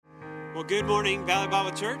Well, good morning, Valley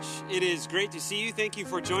Bible Church. It is great to see you. Thank you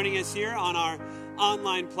for joining us here on our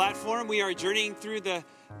online platform. We are journeying through the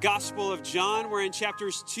Gospel of John. We're in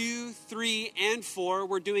chapters 2, 3, and 4.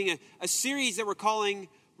 We're doing a series that we're calling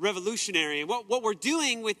Revolutionary. And what we're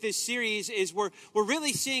doing with this series is we're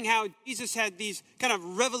really seeing how Jesus had these kind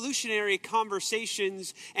of revolutionary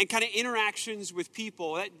conversations and kind of interactions with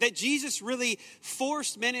people. That Jesus really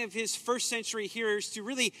forced many of his first century hearers to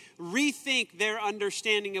really rethink their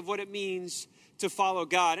understanding of what it means to follow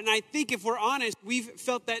God. And I think if we're honest, we've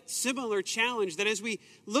felt that similar challenge, that as we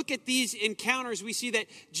look at these encounters, we see that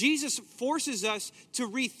Jesus forces us to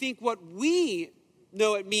rethink what we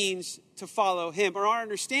know it means to follow him, or our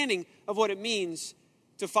understanding of what it means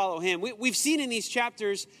to follow him. We've seen in these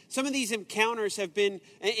chapters, some of these encounters have been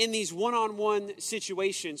in these one-on-one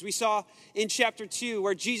situations. We saw in chapter 2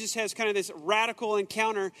 where Jesus has kind of this radical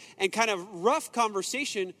encounter and kind of rough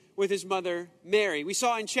conversation with his mother, Mary. We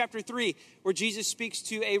saw in chapter 3 where Jesus speaks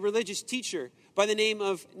to a religious teacher by the name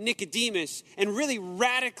of Nicodemus and really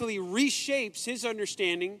radically reshapes his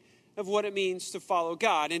understanding of what it means to follow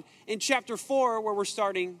God. And in chapter 4, where we're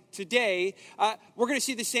starting today, we're going to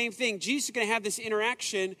see the same thing. Jesus is going to have this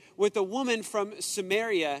interaction with a woman from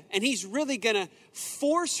Samaria, and he's really going to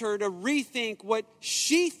force her to rethink what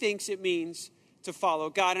she thinks it means to follow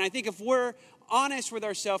God. And I think if we're honest with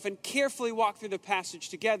ourselves and carefully walk through the passage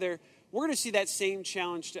together, we're going to see that same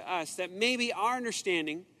challenge to us, that maybe our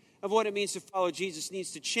understanding of what it means to follow Jesus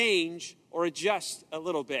needs to change or adjust a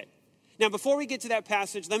little bit. Now, before we get to that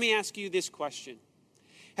passage, let me ask you this question.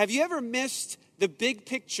 Have you ever missed the big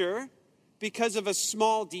picture because of a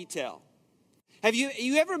small detail? Have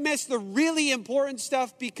you ever missed the really important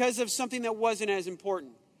stuff because of something that wasn't as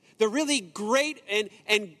important? The really great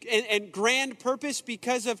and grand purpose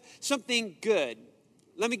because of something good?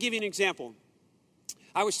 Let me give you an example.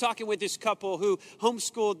 I was talking with this couple who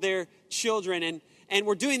homeschooled their children, and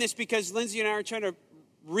we're doing this because Lindsay and I are trying to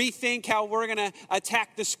rethink how we're going to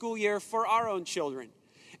attack the school year for our own children.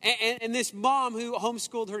 And this mom who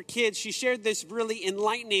homeschooled her kids, she shared this really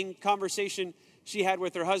enlightening conversation she had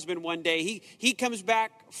with her husband one day. He comes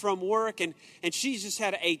back from work, and she's just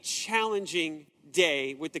had a challenging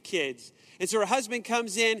day with the kids. And so her husband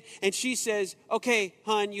comes in, and she says, okay,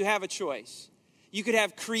 hon, you have a choice. You could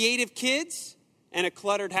have creative kids and a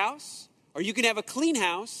cluttered house, or you can have a clean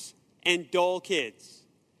house and dull kids.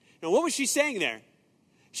 Now, what was she saying there?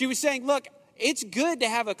 She was saying, look, it's good to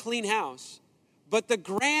have a clean house, but the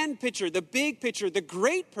grand picture, the big picture, the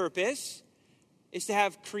great purpose is to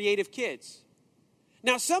have creative kids.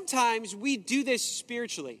 Now, sometimes we do this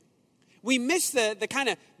spiritually. We miss the kind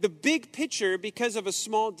of the big picture because of a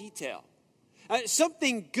small detail.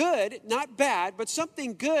 Something good, not bad, but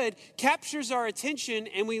something good captures our attention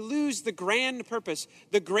and we lose the grand purpose,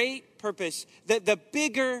 the great purpose, the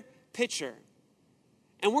bigger picture.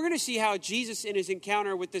 And we're going to see how Jesus, in his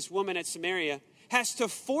encounter with this woman at Samaria, has to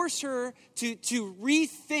force her to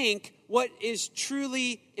rethink what is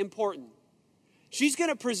truly important. She's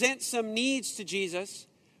going to present some needs to Jesus,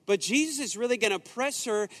 but Jesus is really going to press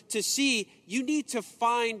her to see you need to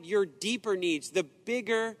find your deeper needs, the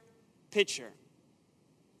bigger picture.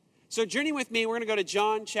 So journey with me. We're going to go to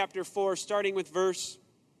John chapter 4, starting with verse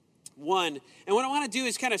 1. And what I want to do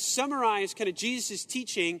is kind of summarize kind of Jesus'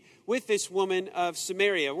 teaching with this woman of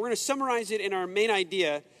Samaria. We're going to summarize it in our main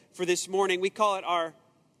idea for this morning. We call it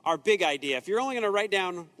our big idea. If you're only going to write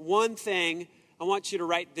down one thing, I want you to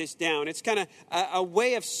write this down. It's kind of a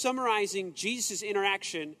way of summarizing Jesus'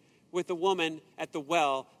 interaction with the woman at the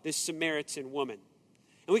well, this Samaritan woman.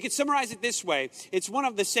 And we could summarize it this way. It's one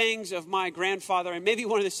of the sayings of my grandfather, and maybe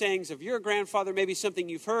one of the sayings of your grandfather, maybe something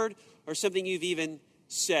you've heard or something you've even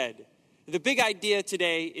said. The big idea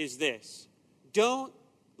today is this: don't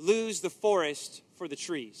lose the forest for the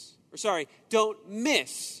trees. Don't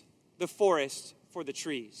miss the forest for the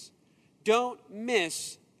trees. Don't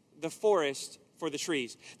miss the forest for the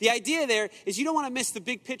trees. The idea there is you don't want to miss the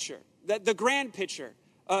big picture, the grand picture,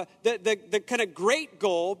 the kind of great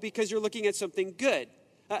goal because you're looking at something good.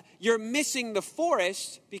 You're missing the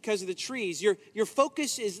forest because of the trees. Your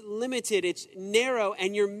focus is limited, it's narrow,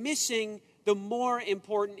 and you're missing the more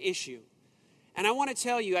important issue. And I want to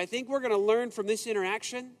tell you, I think we're going to learn from this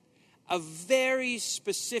interaction a very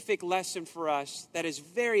specific lesson for us that is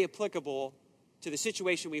very applicable to the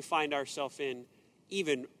situation we find ourselves in,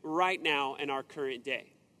 even right now in our current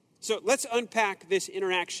day. So let's unpack this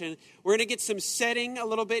interaction. We're going to get some setting a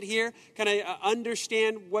little bit here, kind of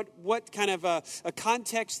understand what kind of a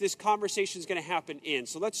context this conversation is going to happen in.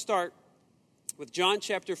 So let's start with John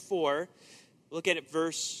chapter 4. Look at it,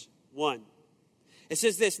 verse 1. It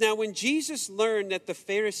says this: Now when Jesus learned that the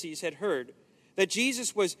Pharisees had heard that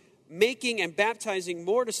Jesus was making and baptizing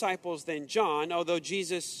more disciples than John, although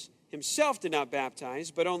Jesus himself did not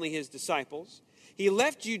baptize, but only his disciples. He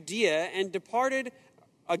left Judea and departed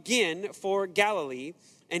again for Galilee,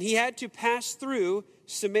 and he had to pass through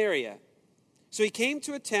Samaria. So he came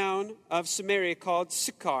to a town of Samaria called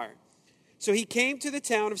Sychar. So he came to the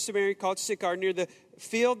town of Samaria called Sychar, near the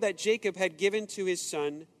field that Jacob had given to his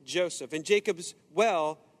son Joseph. And Jacob's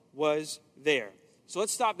well was there. So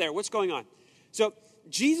let's stop there. What's going on? So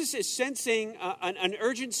Jesus is sensing an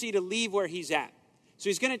urgency to leave where he's at. So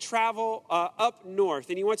he's going to travel up north,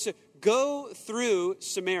 and he wants to go through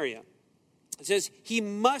Samaria. It says he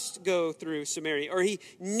must go through Samaria, or he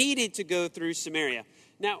needed to go through Samaria.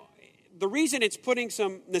 Now, the reason it's putting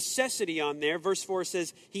some necessity on there, verse 4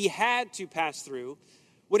 says he had to pass through.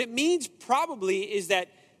 What it means probably is that,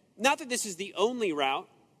 not that this is the only route.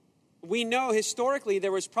 We know historically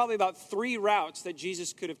there was probably about 3 routes that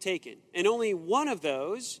Jesus could have taken. And only one of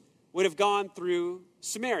those would have gone through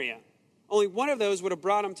Samaria. Only one of those would have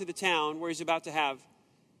brought him to the town where he's about to have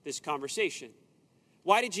this conversation.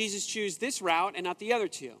 Why did Jesus choose this route and not the other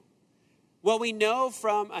 2? Well, we know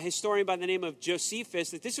from a historian by the name of Josephus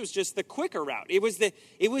that this was just the quicker route. It was the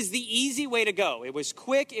easy way to go. It was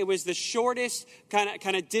quick. It was the shortest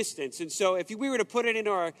kind of distance. And so if we were to put it into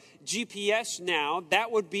our GPS now, that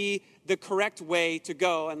would be the correct way to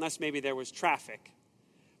go, unless maybe there was traffic.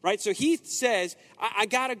 Right? So he says, I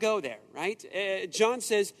got to go there, right? John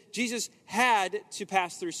says Jesus had to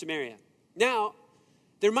pass through Samaria. Now,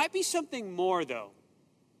 there might be something more, though,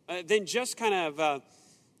 than just kind of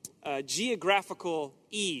geographical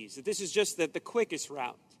ease, that this is just the quickest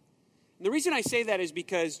route. And the reason I say that is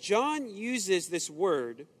because John uses this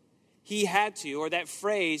word, he had to, or that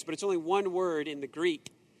phrase, but it's only one word in the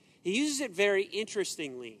Greek. He uses it very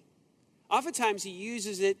interestingly. Oftentimes, he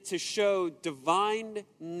uses it to show divine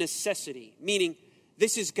necessity, meaning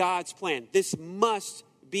this is God's plan. This must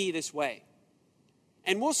be this way.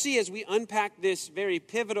 And we'll see as we unpack this very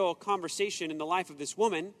pivotal conversation in the life of this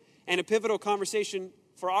woman, and a pivotal conversation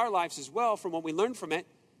for our lives as well, from what we learned from it,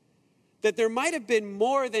 that there might have been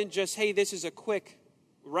more than just, hey, this is a quick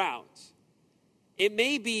route. It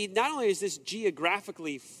may be, not only is this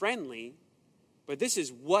geographically friendly, but this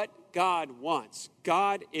is what God wants.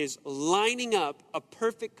 God is lining up a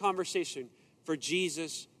perfect conversation for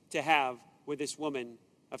Jesus to have with this woman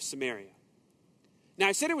of Samaria. Now,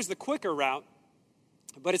 I said it was the quicker route,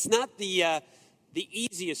 but it's not the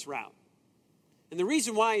easiest route. And the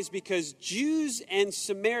reason why is because Jews and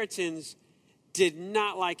Samaritans did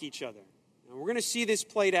not like each other. Now, we're going to see this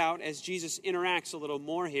played out as Jesus interacts a little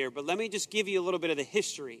more here, but let me just give you a little bit of the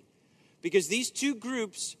history. Because these 2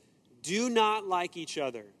 groups do not like each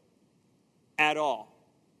other at all.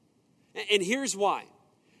 And here's why.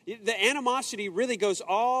 The animosity really goes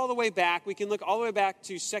all the way back. We can look all the way back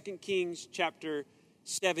to 2 Kings chapter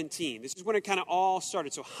 17. This is when it kind of all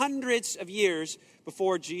started. So hundreds of years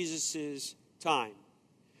before Jesus' time.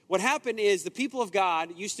 What happened is the people of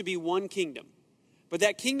God used to be one kingdom. But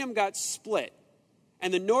that kingdom got split.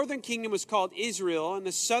 And the northern kingdom was called Israel, and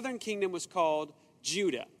the southern kingdom was called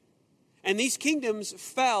Judah. And these kingdoms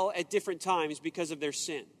fell at different times because of their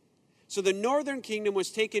sin. So the northern kingdom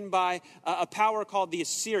was taken by a power called the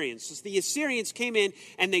Assyrians. So the Assyrians came in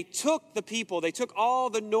and they took the people. They took all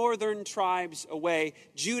the northern tribes away.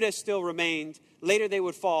 Judah still remained. Later they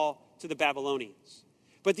would fall to the Babylonians.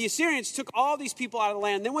 But the Assyrians took all these people out of the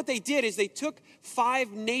land. Then what they did is they took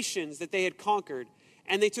 5 nations that they had conquered.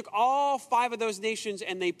 And they took all 5 of those nations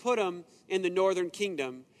and they put them in the northern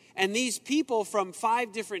kingdom. And these people from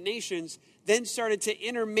 5 different nations then started to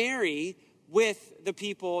intermarry with the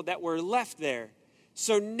people that were left there.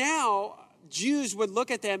 So now Jews would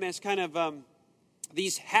look at them as kind of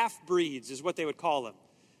these half-breeds is what they would call them.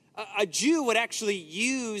 A Jew would actually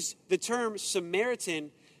use the term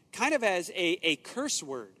Samaritan kind of as a curse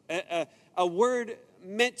word, a word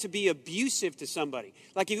meant to be abusive to somebody.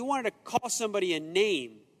 Like if you wanted to call somebody a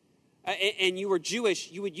name and you were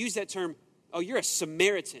Jewish, you would use that term, oh, you're a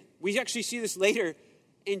Samaritan. We actually see this later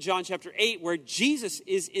in John chapter 8 where Jesus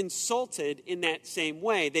is insulted in that same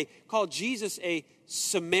way. They call Jesus a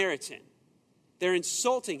Samaritan. They're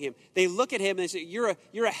insulting him. They look at him and they say,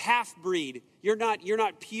 you're a half-breed. You're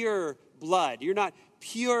not pure blood. You're not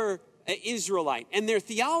pure Israelite. And their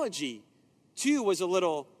theology, too, was a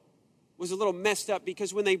little messed up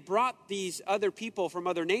because when they brought these other people from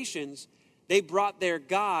other nations, they brought their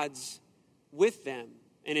gods with them.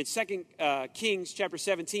 And in 2 Kings chapter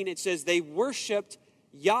 17, it says they worshiped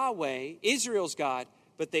Yahweh, Israel's God,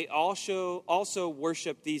 but they also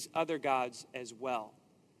worshiped these other gods as well.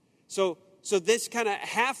 So this kind of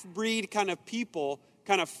half-breed kind of people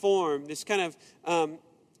kind of formed, this kind of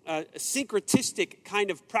syncretistic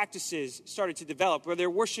kind of practices started to develop where they're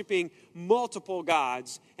worshiping multiple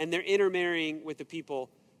gods and they're intermarrying with the people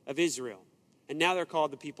of Israel. And now they're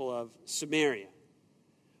called the people of Samaria.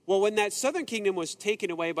 Well, when that southern kingdom was taken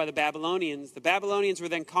away by the Babylonians were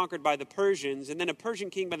then conquered by the Persians, and then a Persian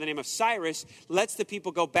king by the name of Cyrus lets the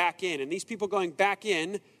people go back in. And these people going back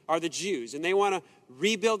in are the Jews, and they want to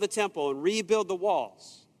rebuild the temple and rebuild the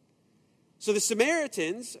walls. So the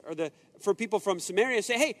Samaritans, for people from Samaria,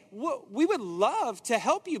 say, hey, we would love to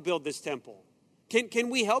help you build this temple. Can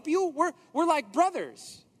we help you? We're like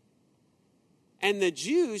brothers. And the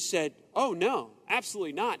Jews said, oh, no,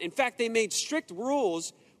 absolutely not. In fact, they made strict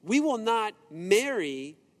rules. We will not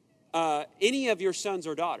marry any of your sons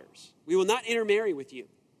or daughters. We will not intermarry with you.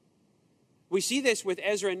 We see this with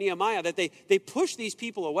Ezra and Nehemiah, that they push these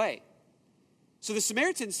people away. So the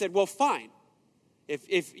Samaritans said, well, fine.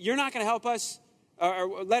 If you're not going to help us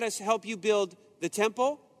or let us help you build the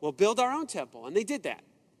temple, we'll build our own temple. And they did that.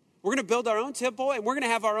 We're going to build our own temple, and we're going to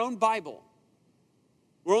have our own Bible.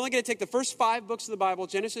 We're only going to take the first 5 books of the Bible,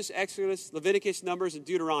 Genesis, Exodus, Leviticus, Numbers, and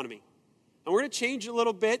Deuteronomy. And we're going to change a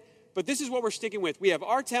little bit, but this is what we're sticking with. We have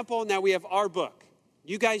our temple, now we have our book.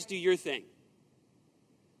 You guys do your thing.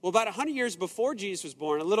 Well, about 100 years before Jesus was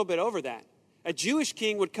born, a little bit over that, a Jewish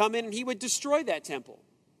king would come in and he would destroy that temple.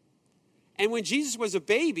 And when Jesus was a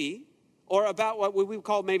baby, or about what we would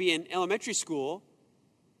call maybe in elementary school,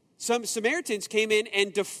 some Samaritans came in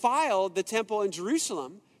and defiled the temple in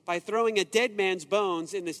Jerusalem by throwing a dead man's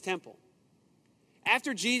bones in this temple.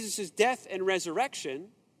 After Jesus' death and resurrection,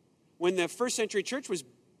 when the first century church was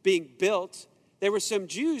being built, there were some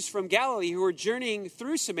Jews from Galilee who were journeying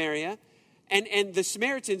through Samaria, and the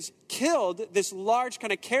Samaritans killed this large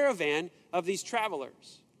kind of caravan of these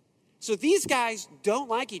travelers. So these guys don't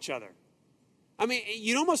like each other. I mean,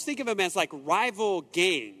 you'd almost think of them as like rival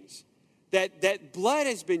gangs, that blood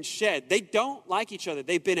has been shed. They don't like each other.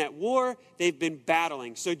 They've been at war. They've been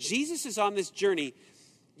battling. So Jesus is on this journey.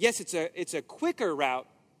 Yes, it's a quicker route,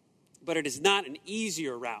 but it is not an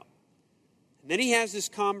easier route. And then he has this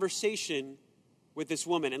conversation with this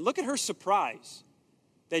woman. And look at her surprise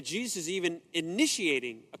that Jesus is even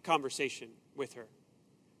initiating a conversation with her.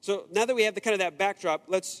 So now that we have that backdrop,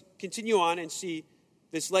 let's continue on and see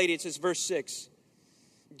this lady. It says, verse 6.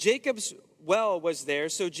 Jacob's well was there,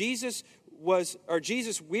 so Jesus,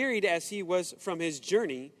 wearied as he was from his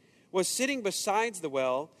journey, was sitting beside the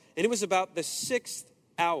well, and it was about the 6th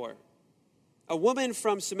hour. A woman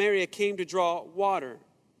from Samaria came to draw water.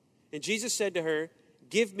 And Jesus said to her,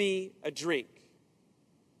 give me a drink.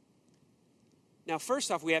 Now,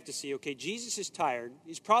 first off, we have to see, okay, Jesus is tired.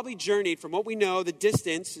 He's probably journeyed, from what we know, the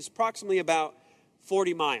distance is approximately about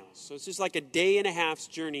 40 miles. So it's just like a day and a half's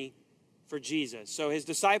journey for Jesus. So his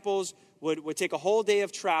disciples would take a whole day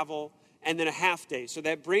of travel and then a half day. So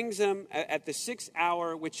that brings them at the 6th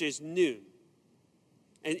hour, which is noon,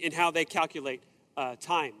 and how they calculate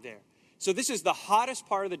time there. So this is the hottest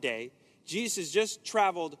part of the day. Jesus has just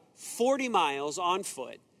traveled 40 miles on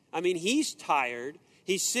foot. I mean, he's tired.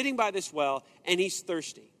 He's sitting by this well, and he's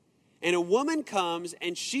thirsty. And a woman comes,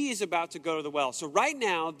 and she is about to go to the well. So right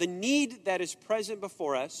now, the need that is present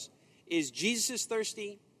before us is Jesus is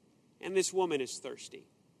thirsty, and this woman is thirsty.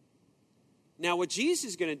 Now, what Jesus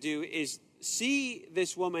is going to do is see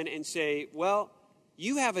this woman and say, well,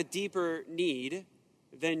 you have a deeper need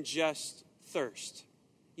than just thirst.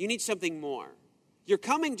 You need something more. You're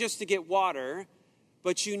coming just to get water,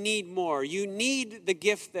 but you need more. You need the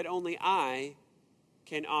gift that only I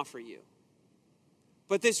can offer you.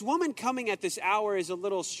 But this woman coming at this hour is a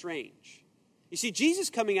little strange. You see, Jesus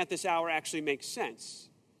coming at this hour actually makes sense.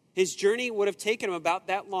 His journey would have taken him about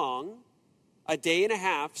that long, a day and a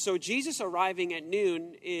half. So Jesus arriving at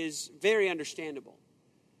noon is very understandable.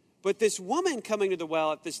 But this woman coming to the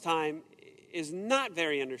well at this time is not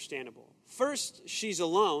very understandable. First, she's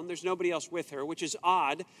alone. There's nobody else with her, which is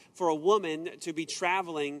odd for a woman to be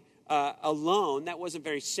traveling alone. That wasn't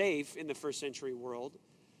very safe in the first century world.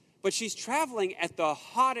 But she's traveling at the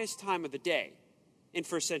hottest time of the day in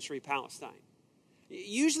first century Palestine.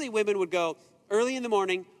 Usually women would go early in the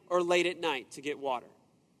morning or late at night to get water.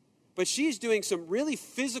 But she's doing some really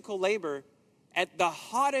physical labor at the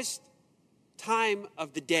hottest time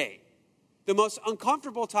of the day, the most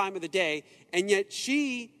uncomfortable time of the day, and yet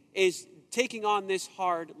she is taking on this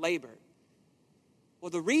hard labor.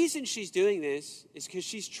 Well, the reason she's doing this is because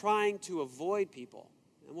she's trying to avoid people.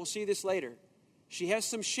 And we'll see this later. She has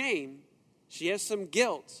some shame. She has some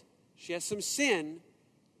guilt. She has some sin.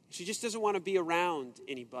 She just doesn't want to be around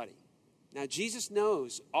anybody. Now, Jesus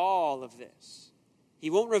knows all of this. He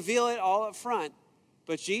won't reveal it all up front,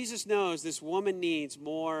 but Jesus knows this woman needs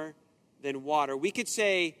more than water. We could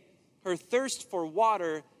say her thirst for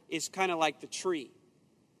water is kind of like the tree.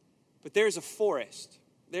 But there's a forest.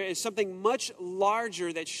 There is something much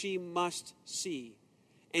larger that she must see.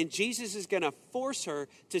 And Jesus is going to force her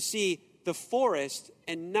to see the forest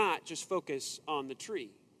and not just focus on the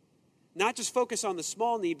tree. Not just focus on the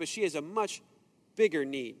small need, but she has a much bigger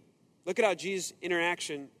need. Look at how Jesus'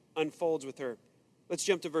 interaction unfolds with her. Let's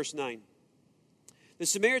jump to verse 9. The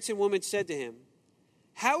Samaritan woman said to him,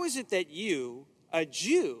 "How is it that you, a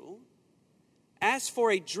Jew, ask for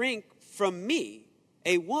a drink from me,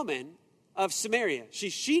 a woman of Samaria?"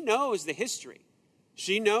 She knows the history.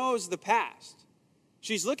 She knows the past.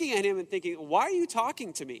 She's looking at him and thinking, why are you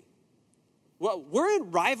talking to me? Well, we're in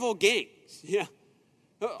rival gangs. Yeah.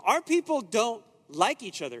 Our people don't like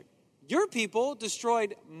each other. Your people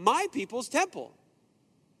destroyed my people's temple.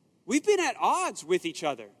 We've been at odds with each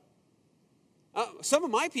other. Some of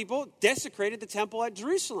my people desecrated the temple at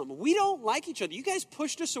Jerusalem. We don't like each other. You guys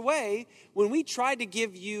pushed us away when we tried to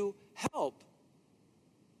give you help.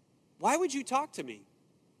 Why would you talk to me?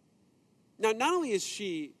 Now, not only is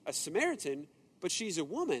she a Samaritan, but she's a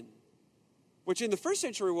woman, which in the first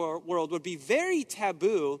century world would be very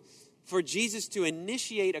taboo for Jesus to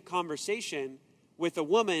initiate a conversation with a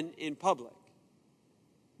woman in public.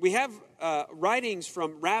 We have writings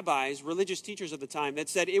from rabbis, religious teachers of the time, that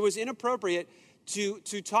said it was inappropriate to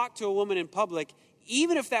talk to a woman in public,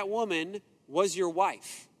 even if that woman was your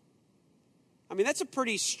wife. I mean, that's a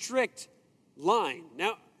pretty strict line.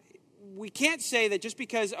 Now, we can't say that just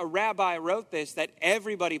because a rabbi wrote this that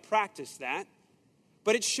everybody practiced that,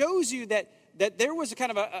 but it shows you that there was a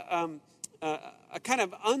kind of a kind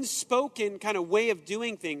of unspoken kind of way of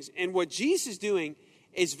doing things. And what Jesus is doing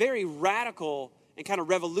is very radical and kind of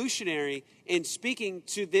revolutionary in speaking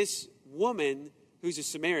to this woman who's a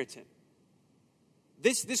Samaritan.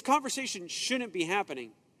 This conversation shouldn't be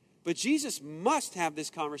happening, but Jesus must have this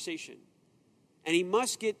conversation. And he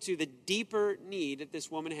must get to the deeper need that this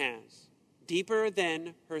woman has. Deeper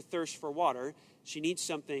than her thirst for water, she needs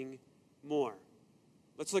something more.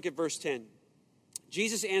 Let's look at verse 10.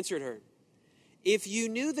 Jesus answered her, "If you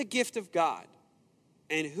knew the gift of God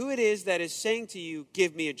and who it is that is saying to you,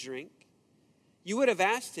 'Give me a drink,' you would have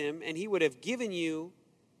asked him and he would have given you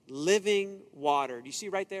living water." Do you see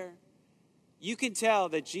right there? You can tell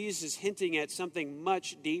that Jesus is hinting at something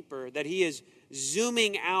much deeper, that he is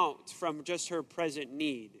zooming out from just her present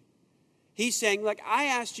need. He's saying, look, I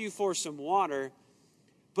asked you for some water,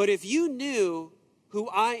 but if you knew who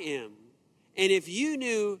I am, and if you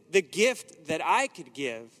knew the gift that I could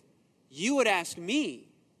give, you would ask me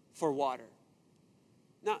for water.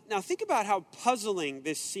 Now think about how puzzling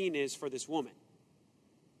this scene is for this woman.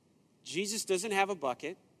 Jesus doesn't have a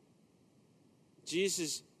bucket.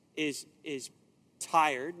 Jesus is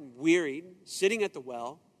tired and wearied, sitting at the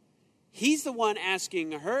well. He's the one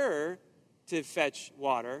asking her to fetch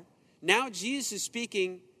water. Now Jesus is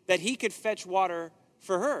speaking that he could fetch water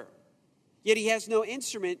for her, yet he has no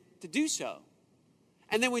instrument to do so.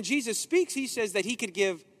 And then when Jesus speaks, he says that he could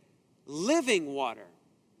give living water.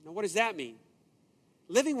 Now, what does that mean?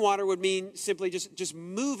 Living water would mean simply just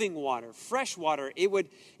moving water, fresh water. It would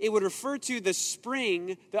refer to the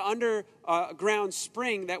spring, the underground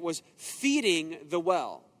spring that was feeding the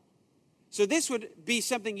well. So this would be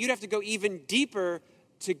something you'd have to go even deeper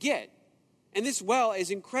to get. And this well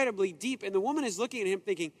is incredibly deep. And the woman is looking at him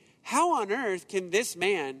thinking, how on earth can this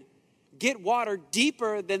man get water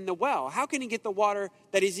deeper than the well? How can he get the water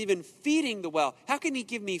that is even feeding the well? How can he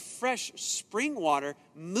give me fresh spring water,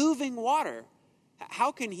 moving water?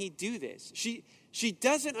 How can he do this? She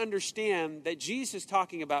doesn't understand that Jesus is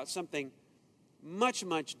talking about something much,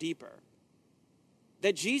 much deeper.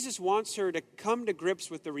 That Jesus wants her to come to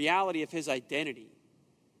grips with the reality of his identity.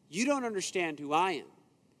 You don't understand who I am.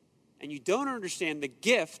 And you don't understand the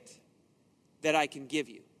gift that I can give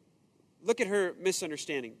you. Look at her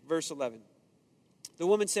misunderstanding. Verse 11. The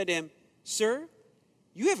woman said to him, "Sir,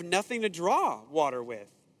 you have nothing to draw water with,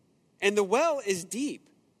 and the well is deep.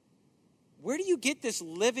 Where do you get this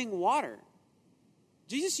living water?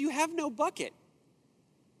 Jesus, you have no bucket.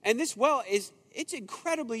 And this well it's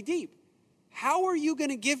incredibly deep. How are you going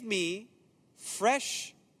to give me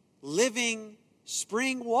fresh, living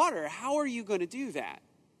spring water? How are you going to do that?"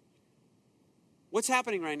 What's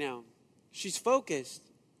happening right now? She's focused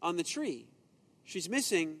on the tree. She's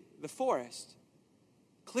missing the forest.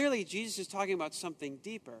 Clearly, Jesus is talking about something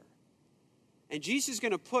deeper. And Jesus is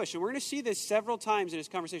going to push, and we're going to see this several times in his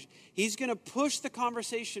conversation. He's going to push the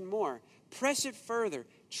conversation more, press it further,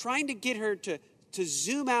 trying to get her to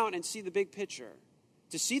zoom out and see the big picture,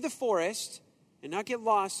 to see the forest and not get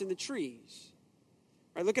lost in the trees.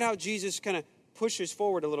 All right, look at how Jesus kind of pushes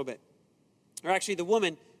forward a little bit. Or actually, the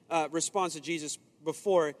woman responds to Jesus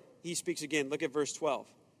before he speaks again. Look at verse 12.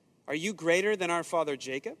 Are you greater than our father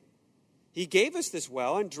Jacob? He gave us this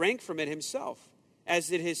well and drank from it himself, as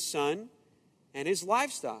did his son and his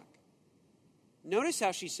livestock. Notice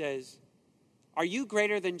how she says, are you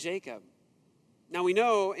greater than Jacob? Now we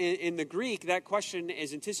know in the Greek that question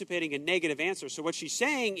is anticipating a negative answer. So what she's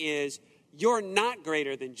saying is, you're not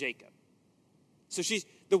greater than Jacob. So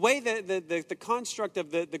the way the construct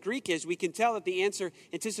of the Greek is, we can tell that the answer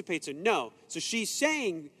anticipates a no. So she's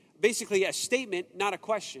saying basically a statement, not a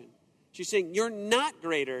question. She's saying, you're not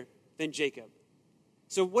greater than Jacob.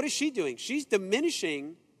 So what is she doing? She's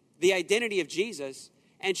diminishing the identity of Jesus,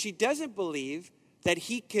 and she doesn't believe that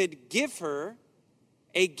he could give her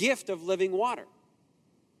a gift of living water.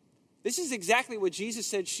 This is exactly what Jesus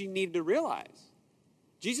said she needed to realize.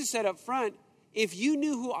 Jesus said up front, if you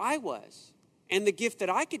knew who I was and the gift that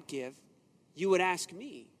I could give, you would ask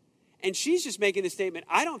me. And she's just making the statement,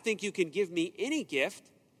 I don't think you can give me any gift,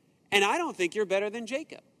 and I don't think you're better than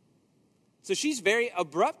Jacob. So she's very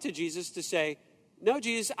abrupt to Jesus to say, no,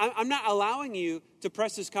 Jesus, I'm not allowing you to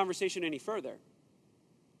press this conversation any further.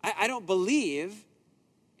 I don't believe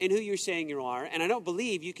in who you're saying you are, and I don't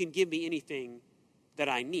believe you can give me anything that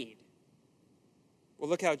I need. Well,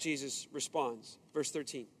 look how Jesus responds. Verse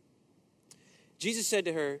 13. Jesus said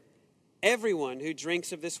to her, everyone who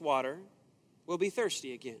drinks of this water will be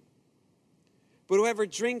thirsty again. But whoever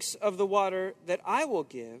drinks of the water that I will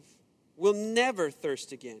give will never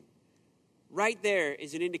thirst again. Right there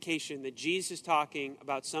is an indication that Jesus is talking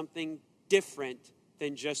about something different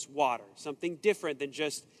than just water, something different than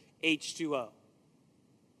just H2O.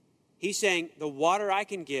 He's saying the water I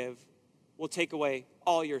can give will take away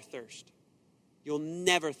all your thirst. You'll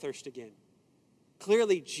never thirst again.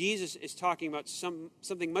 Clearly, Jesus is talking about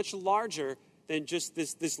something much larger than just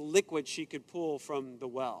this liquid she could pull from the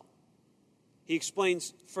well. He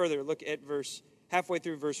explains further. Look at halfway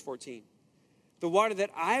through verse 14. The water that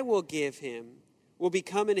I will give him will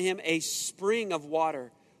become in him a spring of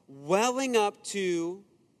water, welling up to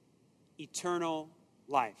eternal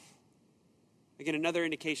life. Again, another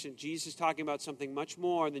indication, Jesus is talking about something much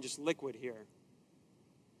more than just liquid here.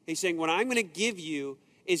 He's saying, what I'm going to give you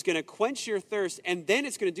is going to quench your thirst, and then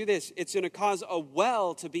it's going to do this. It's going to cause a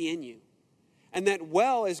well to be in you. And that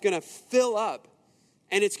well is going to fill up,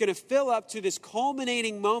 and it's going to fill up to this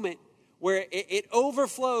culminating moment where it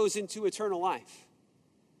overflows into eternal life.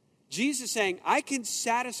 Jesus is saying, I can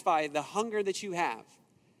satisfy the hunger that you have.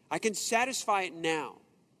 I can satisfy it now.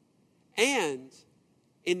 And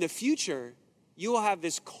in the future, you will have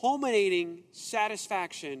this culminating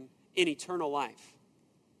satisfaction in eternal life.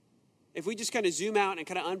 If we just kind of zoom out and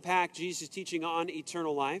kind of unpack Jesus' teaching on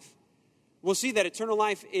eternal life, we'll see that eternal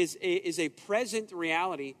life is a present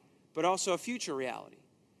reality, but also a future reality.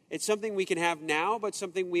 It's something we can have now, but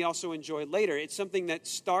something we also enjoy later. It's something that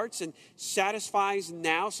starts and satisfies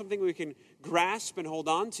now, something we can grasp and hold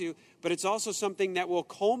on to, but it's also something that will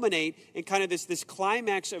culminate in kind of this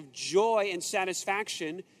climax of joy and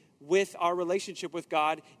satisfaction with our relationship with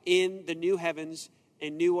God in the new heavens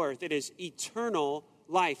and new earth. It is eternal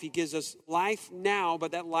life. He gives us life now,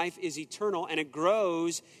 but that life is eternal, and it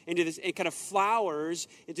grows into this, it kind of flowers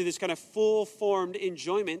into this kind of full-formed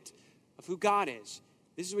enjoyment of who God is.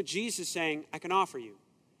 This is what Jesus is saying, I can offer you.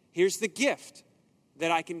 Here's the gift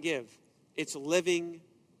that I can give. It's living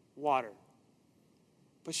water.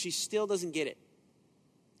 But she still doesn't get it.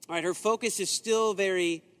 All right, her focus is still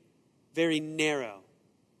very, very narrow.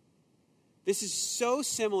 This is so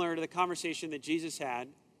similar to the conversation that Jesus had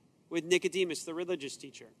with Nicodemus, the religious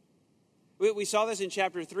teacher. We saw this in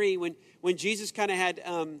chapter 3 when Jesus kind of had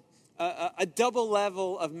a double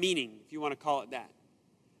level of meaning, if you want to call it that.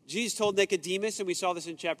 Jesus told Nicodemus, and we saw this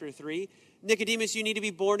in chapter 3, Nicodemus, you need to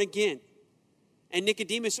be born again. And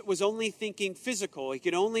Nicodemus was only thinking physical. He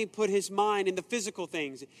could only put his mind in the physical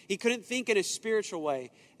things. He couldn't think in a spiritual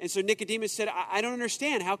way. And so Nicodemus said, I don't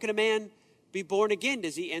understand. How can a man be born again?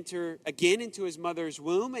 Does he enter again into his mother's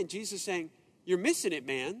womb? And Jesus is saying, you're missing it,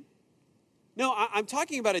 man. No, I'm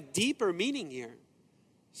talking about a deeper meaning here.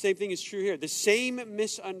 Same thing is true here. The same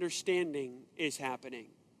misunderstanding is happening.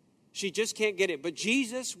 She just can't get it. But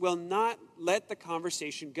Jesus will not let the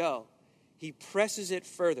conversation go. He presses it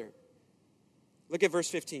further. Look at verse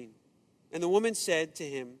 15. And the woman said to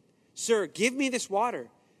him, Sir, give me this water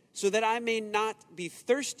so that I may not be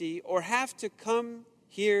thirsty or have to come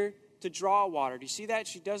here to draw water. Do you see that?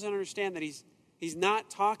 She doesn't understand that he's not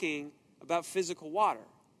talking about physical water.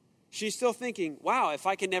 She's still thinking, wow, if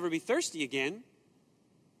I can never be thirsty again,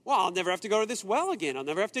 well, I'll never have to go to this well again. I'll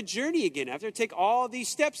never have to journey again. I have to take all these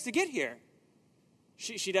steps to get here.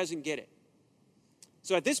 She doesn't get it.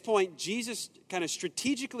 So at this point, Jesus kind of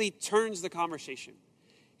strategically turns the conversation.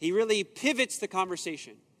 He really pivots the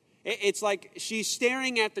conversation. It's like she's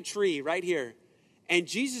staring at the tree right here. And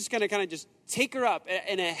Jesus is going to kind of just take her up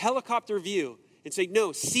in a helicopter view and say,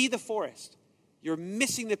 no, see the forest. You're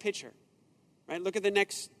missing the picture. Right? Look at the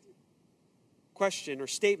next question or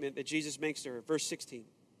statement that Jesus makes to her. Verse 16.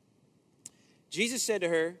 Jesus said to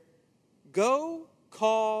her, go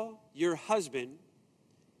call your husband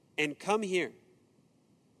and come here.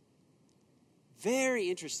 Very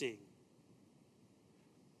interesting.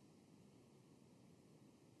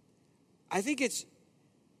 I think it's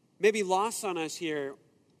maybe lost on us here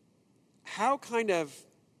how kind of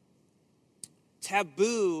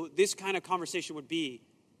taboo this kind of conversation would be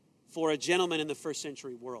for a gentleman in the first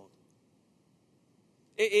century world.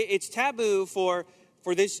 It's taboo for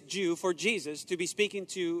this Jew, for Jesus, to be speaking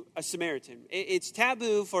to a Samaritan. It's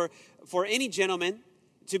taboo for any gentleman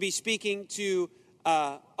to be speaking to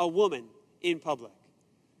a woman in public.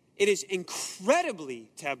 It is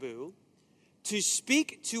incredibly taboo to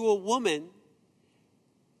speak to a woman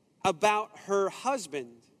about her husband.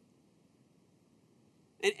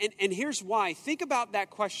 And here's why. Think about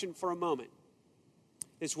that question for a moment.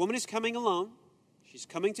 This woman is coming alone. She's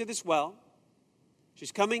coming to this well.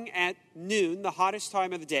 She's coming at noon, the hottest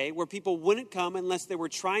time of the day, where people wouldn't come unless they were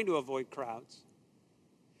trying to avoid crowds.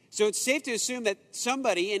 So it's safe to assume that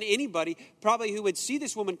somebody and anybody probably who would see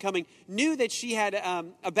this woman coming knew that she had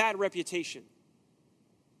a bad reputation.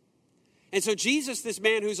 And so Jesus, this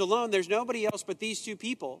man who's alone, there's nobody else but these two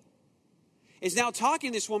people, is now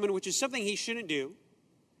talking to this woman, which is something he shouldn't do.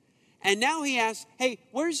 And now he asks, hey,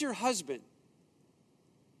 where's your husband?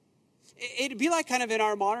 It'd be like kind of in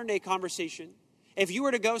our modern day conversation. If you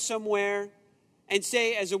were to go somewhere and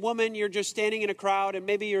say, as a woman, you're just standing in a crowd and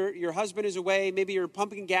maybe your husband is away, maybe you're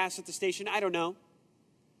pumping gas at the station, I don't know.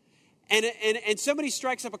 And somebody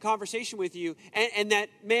strikes up a conversation with you and that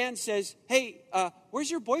man says, hey,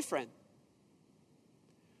 where's your boyfriend?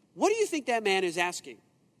 What do you think that man is asking?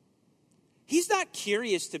 He's not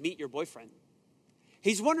curious to meet your boyfriend.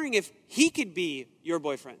 He's wondering if he could be your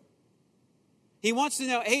boyfriend. He wants to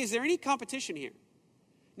know, hey, is there any competition here?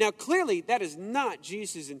 Now, clearly, that is not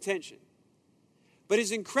Jesus' intention. But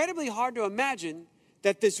it's incredibly hard to imagine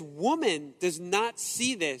that this woman does not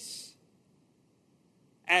see this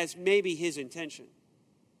as maybe his intention.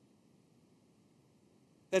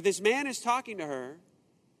 That this man is talking to her.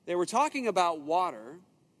 They were talking about water.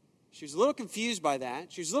 She was a little confused by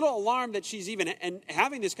that. She was a little alarmed that she's even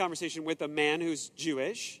having this conversation with a man who's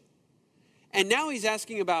Jewish. And now he's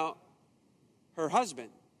asking about her husband.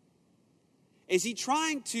 Is he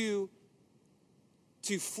trying to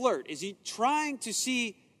flirt? Is he trying to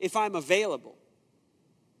see if I'm available?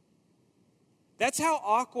 That's how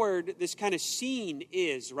awkward this kind of scene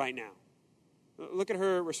is right now. Look at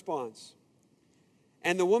her response.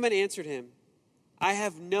 And the woman answered him, I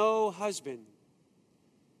have no husband.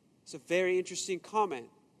 It's a very interesting comment.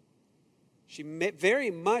 She very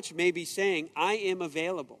much may be saying, I am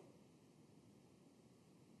available.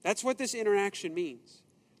 That's what this interaction means.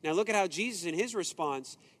 Now look at how Jesus, in his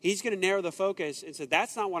response, he's going to narrow the focus and say,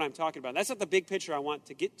 that's not what I'm talking about. That's not the big picture I want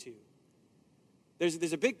to get to.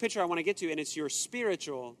 There's a big picture I want to get to, and it's your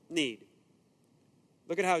spiritual need.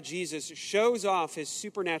 Look at how Jesus shows off his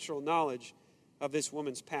supernatural knowledge of this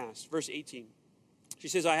woman's past. Verse 18. She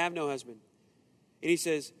says, I have no husband. And he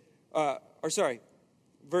says,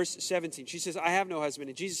 verse 17. She says, I have no husband.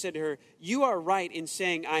 And Jesus said to her, you are right in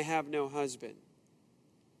saying I have no husband.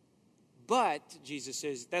 But, Jesus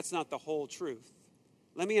says, that's not the whole truth.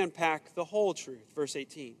 Let me unpack the whole truth. Verse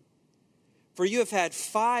 18. For you have had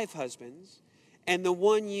 5 husbands, and the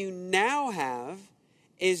one you now have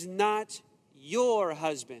is not your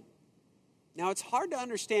husband. Now, it's hard to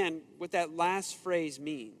understand what that last phrase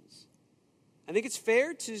means. I think it's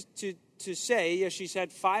fair to say, yes, she's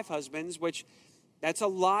had 5 husbands, which that's a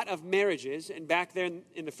lot of marriages. And back there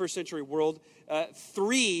in the first century world,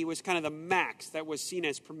 3 was kind of the max that was seen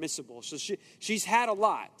as permissible. So she's had a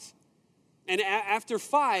lot. And after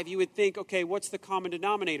 5, you would think, okay, what's the common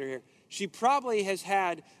denominator here? She probably has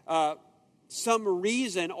had some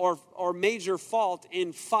reason or major fault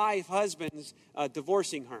in 5 husbands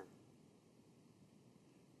divorcing her.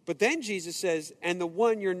 But then Jesus says, and the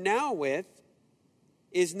one you're now with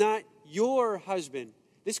is not your husband.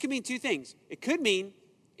 This could mean 2 things. It could mean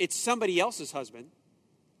it's somebody else's husband,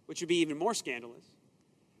 which would be even more scandalous.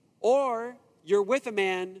 Or you're with a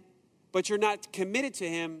man, but you're not committed to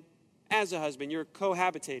him as a husband. You're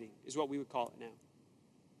cohabitating, is what we would call it now.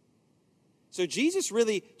 So Jesus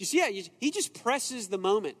really, you see how he just presses the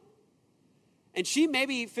moment. And she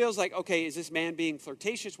maybe feels like, okay, is this man being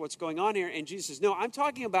flirtatious? What's going on here? And Jesus says, no, I'm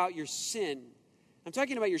talking about your sin. I'm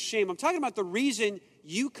talking about your shame. I'm talking about the reason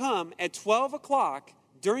you come at 12 o'clock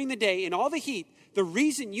during the day in all the heat, the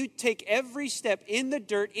reason you take every step in the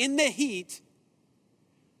dirt, in the heat,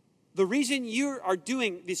 the reason you are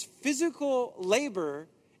doing this physical labor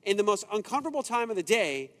in the most uncomfortable time of the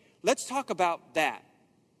day. Let's talk about that.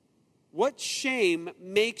 What shame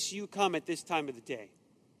makes you come at this time of the day?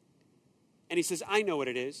 And he says, I know what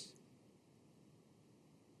it is.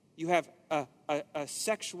 You have a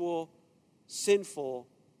sexual, sinful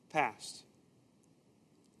past.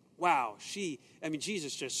 Wow,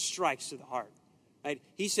 Jesus just strikes to the heart. Right?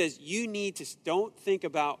 He says, don't think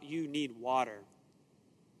about you need water.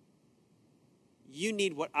 You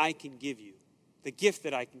need what I can give you, the gift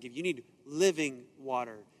that I can give you. You need living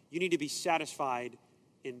water. You need to be satisfied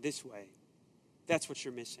in this way. That's what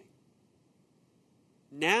you're missing.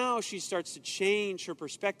 Now she starts to change her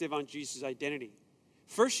perspective on Jesus' identity.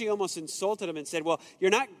 First, she almost insulted him and said, well,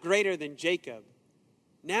 you're not greater than Jacob.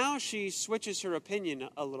 Now she switches her opinion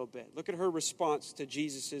a little bit. Look at her response to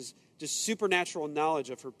Jesus' just supernatural knowledge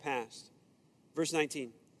of her past. Verse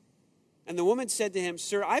 19. And the woman said to him,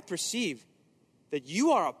 Sir, I perceive that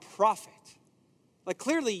you are a prophet. Like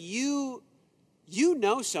clearly you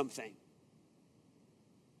know something.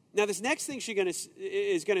 Now this next thing she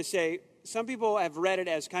is going to say, some people have read it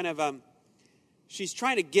as kind of, she's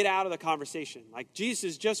trying to get out of the conversation. Like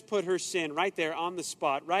Jesus just put her sin right there on the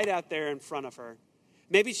spot, right out there in front of her.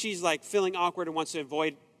 Maybe she's like feeling awkward and wants to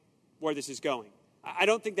avoid where this is going. I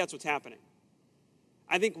don't think that's what's happening.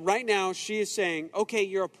 I think right now she is saying, okay,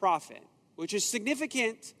 you're a prophet, which is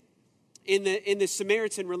significant in the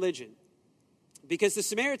Samaritan religion. Because the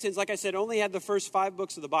Samaritans, like I said, only had the first 5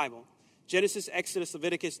 books of the Bible: Genesis, Exodus,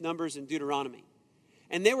 Leviticus, Numbers, and Deuteronomy.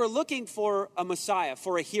 And they were looking for a Messiah,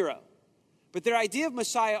 for a hero. But their idea of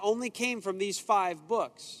Messiah only came from these 5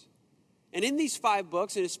 books. And in these 5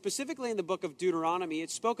 books, and specifically in the book of Deuteronomy,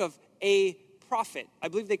 it spoke of a prophet. I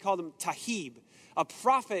believe they called him Tahib, a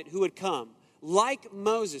prophet who would come, like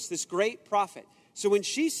Moses, this great prophet. So when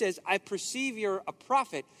she says, I perceive you're a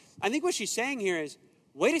prophet, I think what she's saying here is,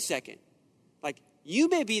 wait a second, like you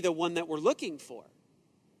may be the one that we're looking for.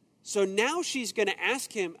 So now she's going to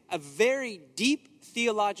ask him a very deep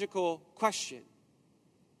theological question.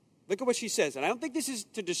 Look at what she says. And I don't think this is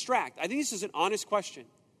to distract. I think this is an honest question.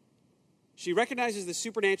 She recognizes the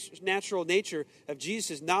supernatural nature of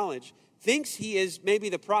Jesus' knowledge, thinks he is maybe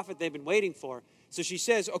the prophet they've been waiting for. So she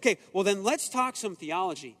says, okay, well then let's talk some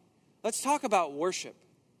theology. Let's talk about worship.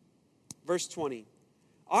 Verse 20.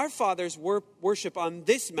 Our fathers worship on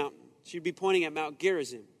this mountain. She'd be pointing at Mount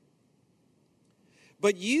Gerizim.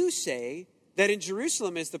 But you say that in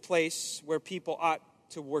Jerusalem is the place where people ought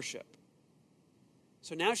to worship.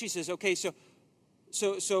 So now she says, okay,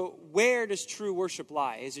 so where does true worship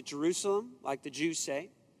lie? Is it Jerusalem, like the Jews say?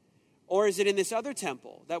 Or is it in this other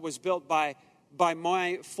temple that was built by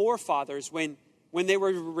my forefathers when they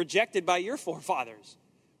were rejected by your forefathers?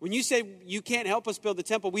 When you say you can't help us build the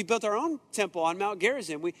temple, we built our own temple on Mount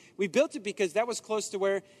Gerizim. We built it because that was close to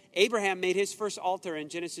where Abraham made his first altar in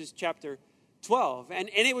Genesis chapter 12. And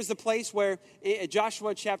it was the place where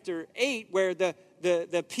Joshua chapter 8, where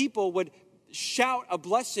the people would shout a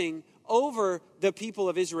blessing over the people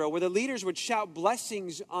of Israel, where the leaders would shout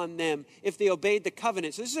blessings on them if they obeyed the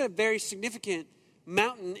covenant. So this is a very significant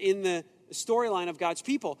mountain in the storyline of God's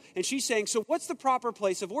people. And she's saying, so what's the proper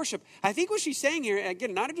place of worship? I think what she's saying here,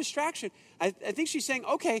 again, not a distraction, I think she's saying,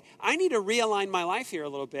 okay, I need to realign my life here a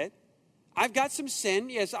little bit. I've got some sin.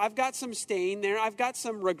 Yes, I've got some stain there. I've got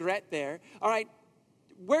some regret there. All right,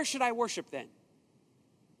 where should I worship then?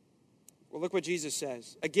 Well, look what Jesus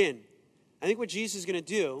says. Again, I think what Jesus is going to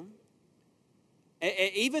do,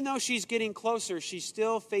 even though she's getting closer, she's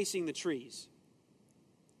still facing the trees.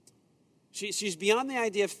 She's beyond the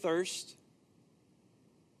idea of thirst.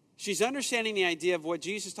 She's understanding the idea of what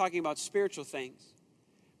Jesus is talking about, spiritual things.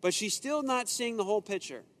 But she's still not seeing the whole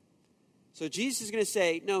picture. So Jesus is going to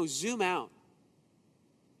say, no, zoom out.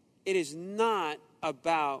 It is not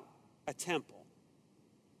about a temple.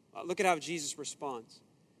 Look at how Jesus responds.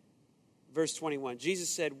 Verse 21, Jesus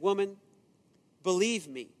said, Woman, believe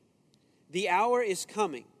me, the hour is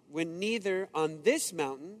coming when neither on this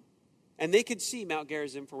mountain, and they could see Mount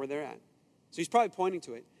Gerizim for where they're at. So he's probably pointing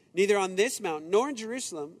to it. Neither on this mountain nor in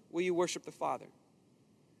Jerusalem will you worship the Father.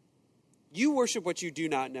 You worship what you do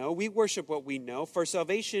not know. We worship what we know, for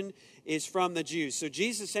salvation is from the Jews. So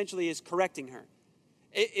Jesus essentially is correcting her.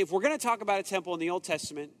 If we're going to talk about a temple in the Old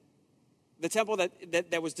Testament, the temple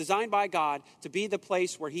that was designed by God to be the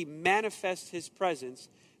place where he manifests his presence,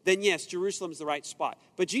 then yes, Jerusalem's the right spot.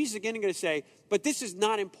 But Jesus again is going to say, but this is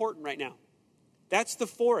not important right now. That's the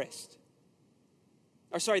forest.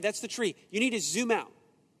 That's the tree. You need to zoom out.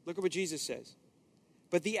 Look at what Jesus says.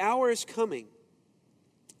 But the hour is coming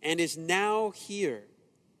and is now here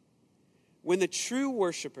when the true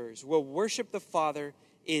worshipers will worship the Father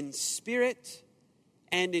in spirit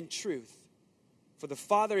and in truth. For the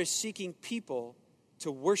Father is seeking people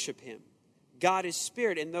to worship him. God is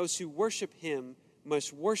spirit, and those who worship him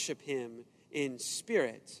must worship him in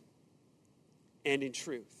spirit and in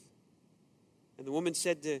truth. And the woman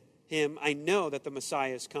said to him, I know that the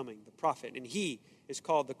Messiah is coming, the prophet, and he is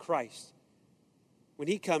called the Christ. When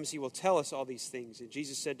he comes, he will tell us all these things. And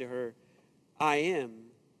Jesus said to her,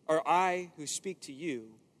 I who speak to you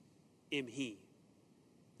am he.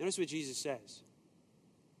 Notice what Jesus says.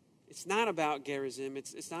 It's not about Gerizim.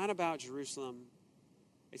 It's not about Jerusalem.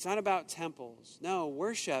 It's not about temples. No,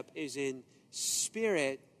 worship is in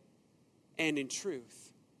spirit and in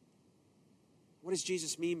truth. What does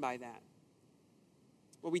Jesus mean by that?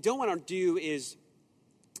 What we don't want to do is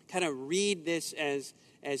kind of read this as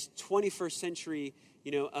 21st century,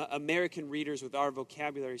 American readers with our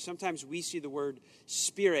vocabulary. Sometimes we see the word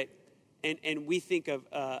spirit and we think of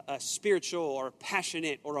a spiritual or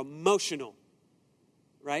passionate or emotional,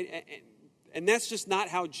 right? And that's just not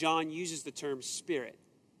how John uses the term spirit.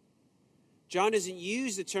 John doesn't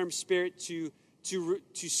use the term spirit to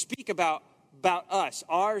speak about us,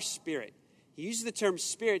 our spirit. He uses the term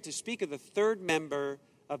spirit to speak of the third member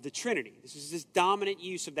of the Trinity. This is this dominant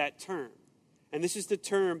use of that term. And this is the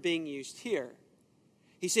term being used here.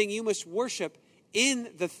 He's saying you must worship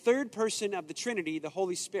in the third person of the Trinity, the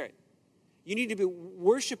Holy Spirit. You need to be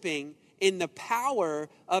worshiping in the power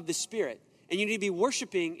of the Spirit. And you need to be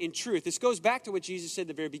worshiping in truth. This goes back to what Jesus said at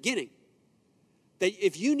the very beginning. That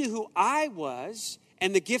if you knew who I was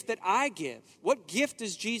and the gift that I give, what gift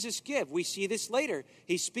does Jesus give? We see this later.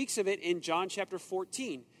 He speaks of it in John chapter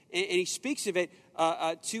 14. And he speaks of it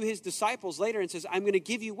to his disciples later and says, I'm going to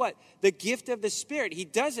give you what? The gift of the Spirit. He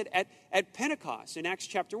does it at Pentecost in Acts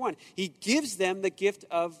chapter 1. He gives them the gift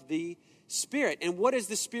of the Spirit. And what does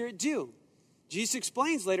the Spirit do? Jesus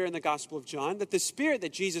explains later in the Gospel of John that the Spirit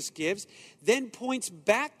that Jesus gives then points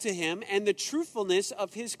back to him and the truthfulness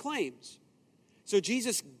of his claims. So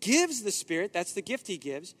Jesus gives the Spirit, that's the gift he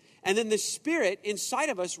gives, and then the Spirit inside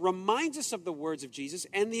of us reminds us of the words of Jesus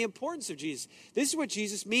and the importance of Jesus. This is what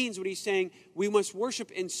Jesus means when he's saying we must worship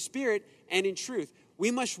in spirit and in truth.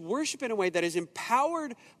 We must worship in a way that is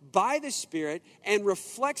empowered by the Spirit and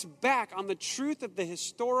reflects back on the truth of the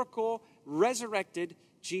historical, resurrected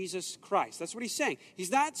Jesus Christ. That's what he's saying.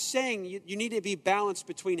 He's not saying you need to be balanced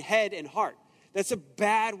between head and heart. That's a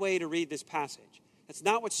bad way to read this passage. That's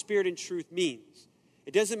not what spirit and truth means.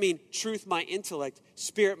 It doesn't mean truth, my intellect,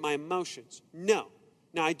 spirit, my emotions. No.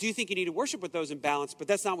 Now, I do think you need to worship with those in balance, but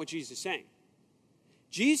that's not what Jesus is saying.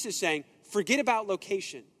 Jesus is saying, forget about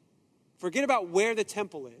location. Forget about where the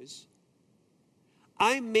temple is.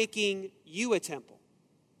 I'm making you a temple.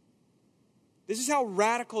 This is how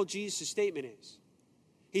radical Jesus' statement is.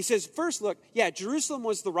 He says, first, look, Jerusalem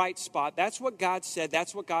was the right spot. That's what God said.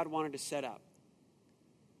 That's what God wanted to set up.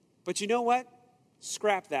 But you know what?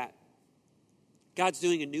 Scrap that. God's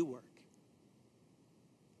doing a new work.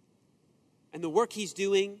 And the work he's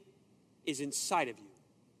doing is inside of you.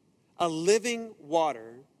 A living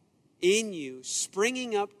water in you,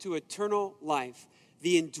 springing up to eternal life.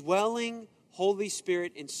 The indwelling Holy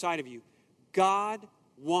Spirit inside of you. God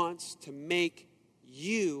wants to make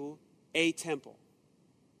you a temple.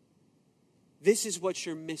 This is what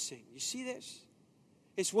you're missing. You see this?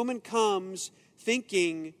 This woman comes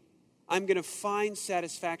thinking, I'm going to find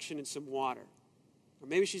satisfaction in some water. Or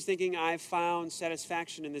maybe she's thinking, I've found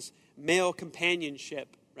satisfaction in this male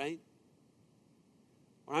companionship, right?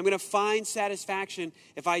 Or I'm going to find satisfaction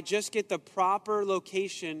if I just get the proper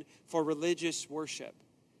location for religious worship.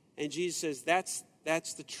 And Jesus says, that's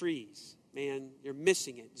the trees, man. You're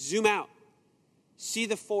missing it. Zoom out. See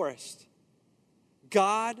the forest.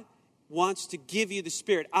 God wants to give you the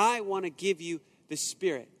Spirit. I want to give you the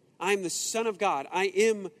Spirit. I'm the Son of God. I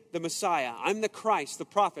am the Messiah. I'm the Christ, the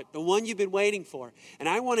prophet, the one you've been waiting for. And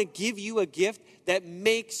I want to give you a gift that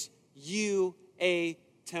makes you a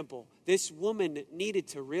temple. This woman needed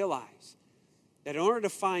to realize that in order to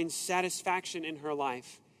find satisfaction in her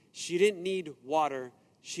life, she didn't need water.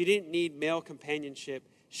 She didn't need male companionship.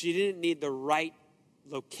 She didn't need the right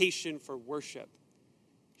location for worship.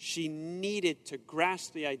 She needed to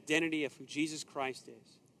grasp the identity of who Jesus Christ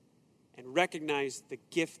is and recognize the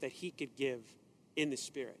gift that he could give in the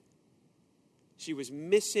Spirit. She was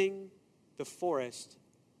missing the forest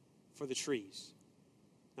for the trees.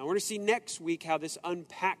 Now, we're going to see next week how this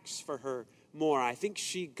unpacks for her more. I think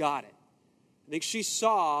she got it. I think she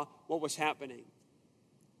saw what was happening.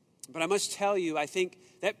 But I must tell you, I think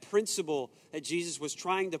that principle that Jesus was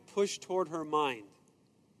trying to push toward her mind,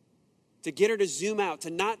 to get her to zoom out, to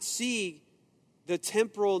not see the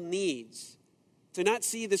temporal needs, to not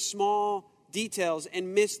see the small details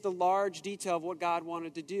and miss the large detail of what God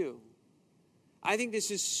wanted to do. I think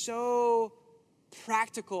this is so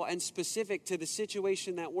practical and specific to the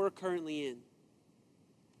situation that we're currently in.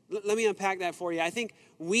 Let me unpack that for you. I think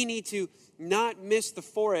we need to not miss the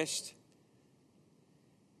forest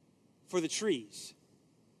for the trees.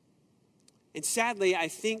 And sadly, I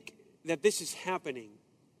think that this is happening.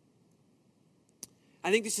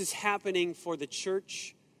 I think this is happening for the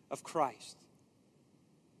church of Christ.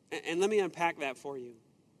 And let me unpack that for you.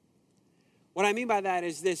 What I mean by that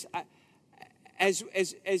is this.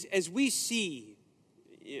 As we see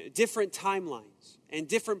different timelines and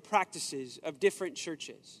different practices of different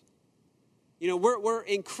churches, we're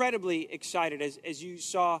incredibly excited, as you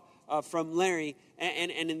saw from Larry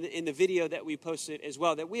and in the video that we posted as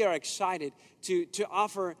well, that we are excited to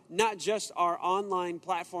offer not just our online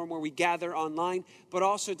platform where we gather online, but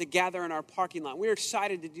also to gather in our parking lot. We're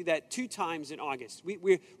excited to do that 2 times in August.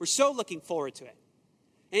 We're so looking forward to it.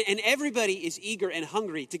 And everybody is eager and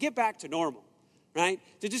hungry to get back to normal, right?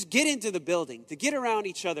 To just get into the building, to get around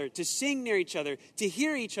each other, to sing near each other, to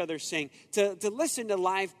hear each other sing, to listen to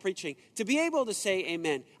live preaching, to be able to say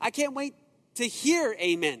amen. I can't wait to hear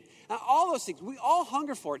amen. All those things, we all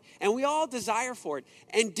hunger for it, and we all desire for it.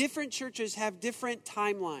 And different churches have different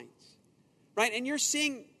timelines, right? And you're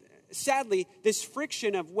seeing, sadly, this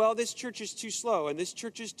friction of, well, this church is too slow, and this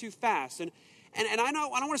church is too fast. And I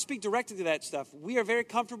don't want to speak directly to that stuff. We are very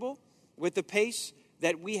comfortable with the pace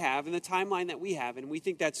that we have and the timeline that we have, and we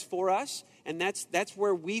think that's for us, and that's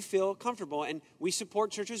where we feel comfortable. And we support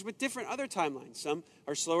churches with different other timelines. Some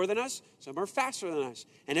are slower than us, some are faster than us,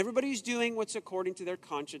 and everybody's doing what's according to their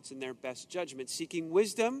conscience and their best judgment, seeking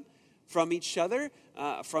wisdom from each other,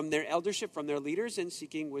 from their eldership, from their leaders, and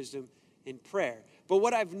seeking wisdom in prayer. But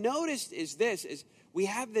what I've noticed is we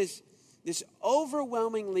have this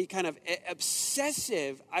overwhelmingly kind of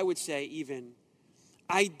obsessive, I would say even,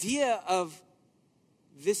 idea of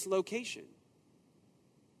this location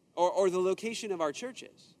or the location of our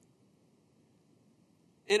churches.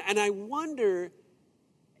 And I wonder,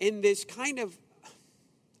 in this kind of,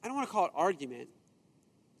 I don't want to call it argument,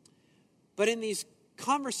 but in these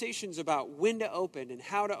conversations about when to open and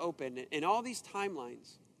how to open and all these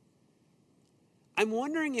timelines, I'm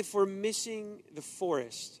wondering if we're missing the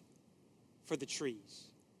forest for the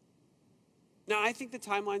trees. Now, I think the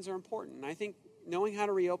timelines are important. I think knowing how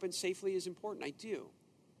to reopen safely is important. I do.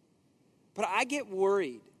 But I get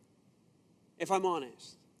worried, if I'm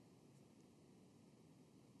honest,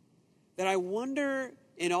 that I wonder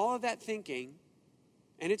in all of that thinking,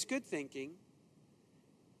 and it's good thinking,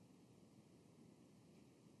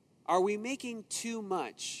 are we making too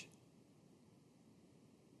much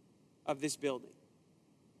of this building?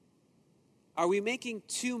 Are we making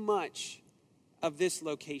too much of this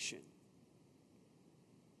location?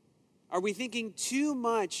 Are we thinking too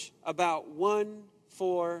much about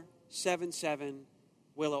 1477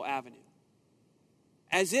 Willow Avenue?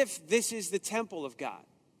 As if this is the temple of God.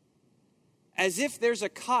 As if there's a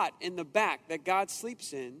cot in the back that God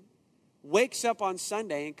sleeps in, wakes up on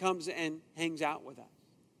Sunday and comes and hangs out with us.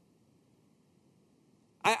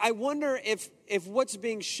 I wonder if what's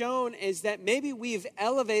being shown is that maybe we've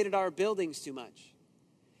elevated our buildings too much.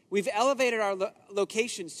 We've elevated our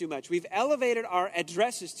locations too much. We've elevated our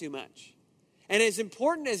addresses too much. And as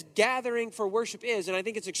important as gathering for worship is, and I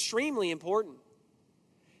think it's extremely important,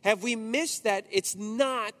 have we missed that it's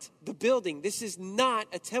not the building? This is not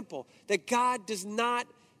a temple. That God does not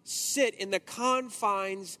sit in the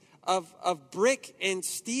confines of brick and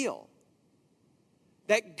steel.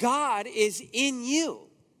 That God is in you.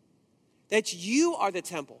 That you are the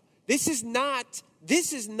temple. This is not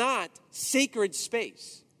sacred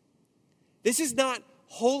space. This is not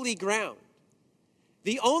holy ground.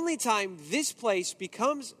 The only time this place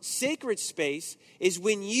becomes sacred space is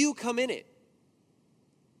when you come in it.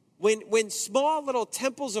 When small little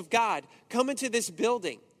temples of God come into this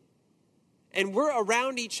building and we're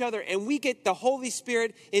around each other and we get the Holy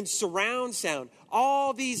Spirit in surround sound,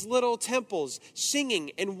 all these little temples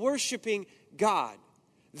singing and worshiping God.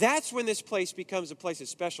 That's when this place becomes a place that's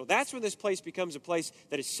special. That's when this place becomes a place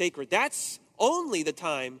that is sacred. That's only the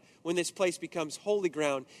time when this place becomes holy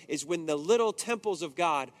ground, is when the little temples of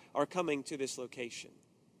God are coming to this location.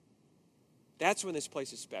 That's when this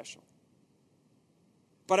place is special.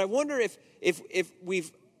 But I wonder if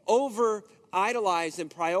we've over-idolized and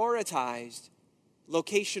prioritized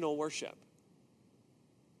locational worship.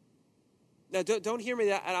 Now, don't hear me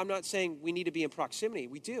that I'm not saying we need to be in proximity.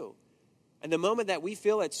 We do. And the moment that we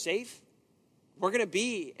feel it's safe, we're going to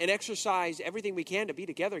be and exercise everything we can to be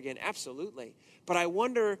together again. Absolutely. But I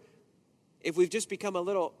wonder if we've just become a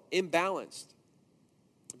little imbalanced.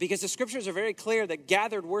 Because the scriptures are very clear that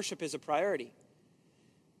gathered worship is a priority.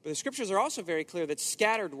 But the scriptures are also very clear that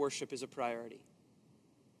scattered worship is a priority.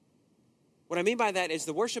 What I mean by that is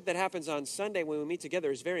the worship that happens on Sunday when we meet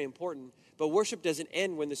together is very important, but worship doesn't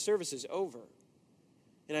end when the service is over.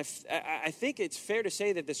 And I think it's fair to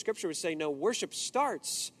say that the scripture would say, no, worship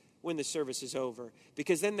starts when the service is over,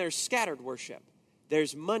 because then there's scattered worship.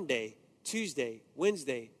 There's Monday, Tuesday,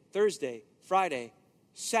 Wednesday, Thursday, Friday,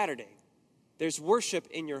 Saturday. There's worship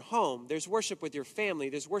in your home. There's worship with your family.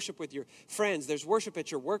 There's worship with your friends. There's worship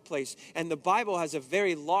at your workplace. And the Bible has a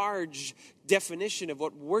very large definition of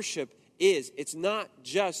what worship is. It's not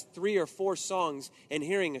just 3 or 4 songs and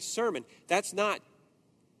hearing a sermon. That's not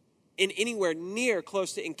in anywhere near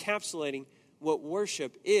close to encapsulating what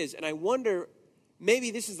worship is. And I wonder,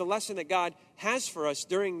 maybe this is the lesson that God has for us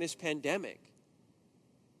during this pandemic.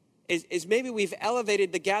 Is maybe we've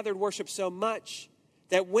elevated the gathered worship so much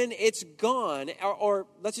that when it's gone, or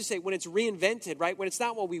let's just say when it's reinvented, right? When it's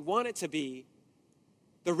not what we want it to be,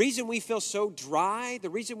 the reason we feel so dry, the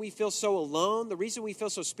reason we feel so alone, the reason we feel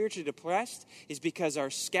so spiritually depressed is because our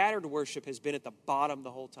scattered worship has been at the bottom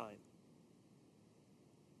the whole time.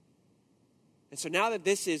 And so now that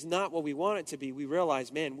this is not what we want it to be, we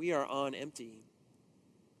realize, man, we are on empty.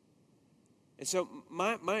 And so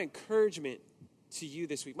my encouragement to you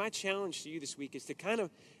this week, my challenge to you this week is to kind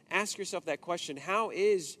of ask yourself that question: how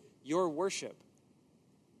is your worship?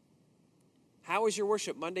 How is your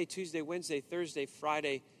worship Monday, Tuesday, Wednesday, Thursday,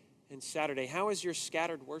 Friday, and Saturday? How is your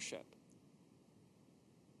scattered worship?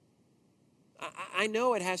 I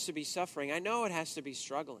know it has to be suffering. I know it has to be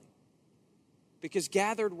struggling. Because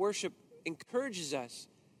gathered worship encourages us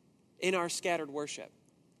in our scattered worship.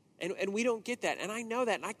 And we don't get that. And I know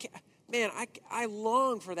that. And I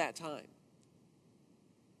long for that time.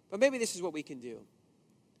 But maybe this is what we can do.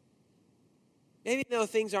 Maybe though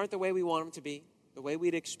things aren't the way we want them to be, the way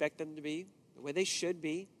we'd expect them to be, the way they should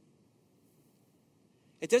be,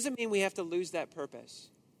 it doesn't mean we have to lose that purpose.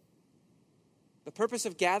 The purpose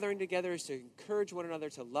of gathering together is to encourage one another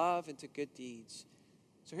to love and to good deeds.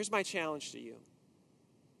 So here's my challenge to you.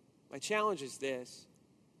 My challenge is this: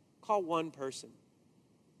 call one person.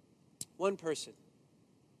 One person.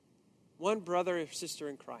 One brother or sister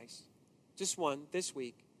in Christ. Just one this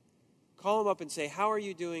week. Call them up and say, how are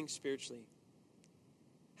you doing spiritually?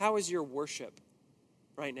 How is your worship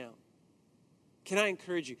right now? Can I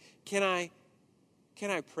encourage you? Can I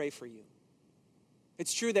pray for you?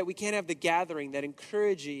 It's true that we can't have the gathering that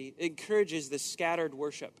encourages the scattered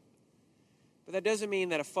worship. But that doesn't mean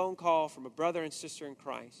that a phone call from a brother and sister in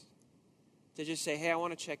Christ to just say, hey, I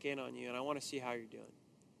want to check in on you and I want to see how you're doing.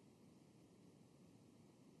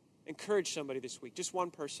 Encourage somebody this week, just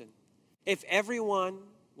one person. If everyone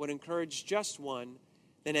would encourage just one,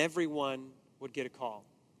 then everyone would get a call.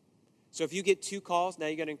 So if you get 2 calls, now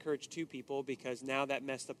you got to encourage 2 people, because now that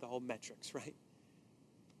messed up the whole metrics, right?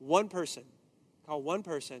 One person. Call one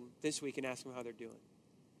person this week and ask them how they're doing.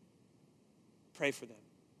 Pray for them.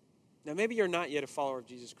 Now maybe you're not yet a follower of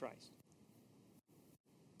Jesus Christ.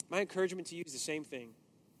 My encouragement to you is the same thing.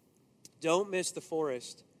 Don't miss the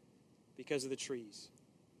forest because of the trees.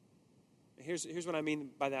 Here's what I mean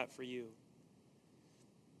by that for you.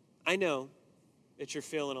 I know that you're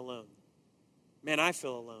feeling alone. Man, I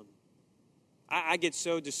feel alone. I get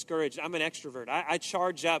so discouraged. I'm an extrovert. I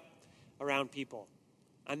charge up around people.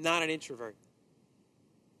 I'm not an introvert.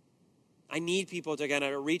 I need people to kind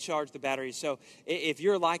of recharge the batteries. So if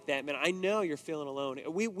you're like that, man, I know you're feeling alone.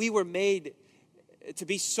 We were made to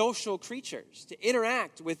be social creatures, to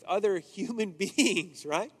interact with other human beings,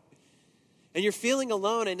 right? And you're feeling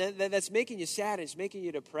alone, and that's making you sad, and it's making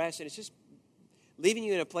you depressed, and it's just leaving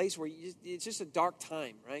you in a place where it's just a dark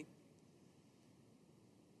time, right?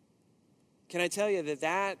 Can I tell you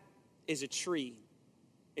that is a tree?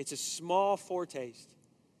 It's a small foretaste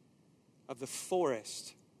of the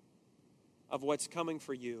forest of what's coming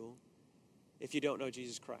for you if you don't know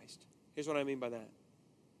Jesus Christ. Here's what I mean by that.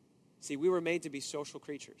 See, we were made to be social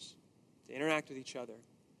creatures, to interact with each other.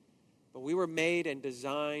 But we were made and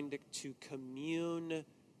designed to commune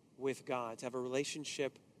with God, to have a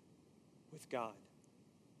relationship with God.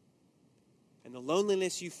 And the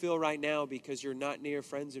loneliness you feel right now because you're not near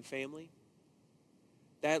friends and family,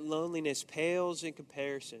 that loneliness pales in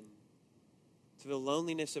comparison to the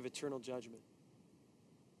loneliness of eternal judgment.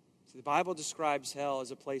 So the Bible describes hell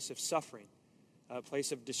as a place of suffering, a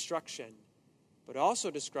place of destruction, but also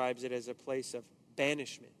describes it as a place of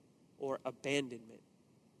banishment or abandonment.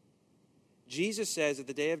 Jesus says at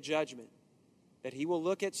the day of judgment that he will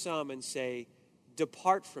look at some and say,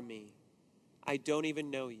 "Depart from me, I don't even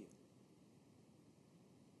know you."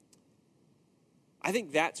 I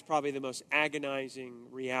think that's probably the most agonizing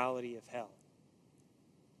reality of hell.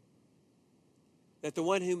 That the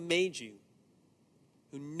one who made you,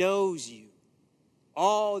 who knows you,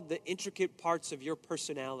 all the intricate parts of your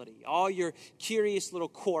personality, all your curious little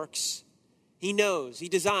quirks, he knows, he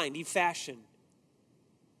designed, he fashioned.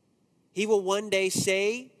 He will one day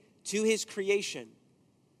say to his creation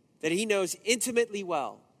that he knows intimately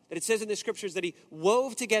well, that it says in the scriptures that he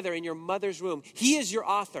wove together in your mother's womb. He is your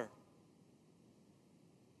author.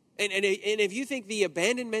 And if you think the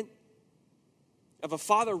abandonment of a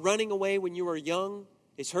father running away when you were young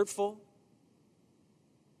is hurtful,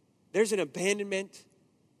 there's an abandonment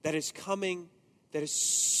that is coming that is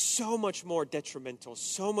so much more detrimental,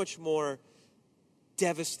 so much more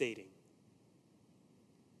devastating.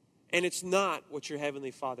 And it's not what your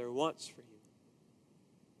Heavenly Father wants for you.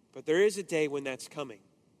 But there is a day when that's coming.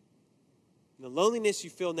 And the loneliness you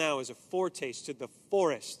feel now is a foretaste to the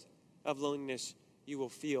forest of loneliness you will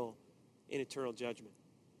feel in eternal judgment.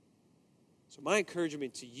 So my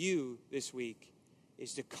encouragement to you this week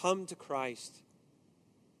is to come to Christ.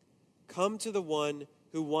 Come to the one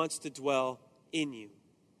who wants to dwell in you,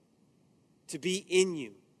 to be in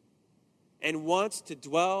you, and wants to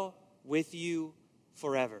dwell with you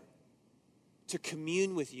forever, to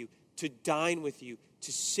commune with you, to dine with you,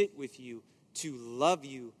 to sit with you, to love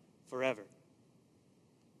you forever.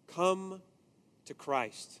 Come to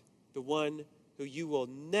Christ, the one who you will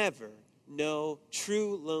never know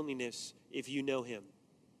true loneliness if you know him.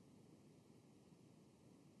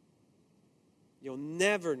 You'll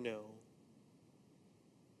never know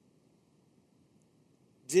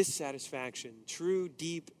dissatisfaction, true,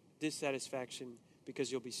 deep dissatisfaction,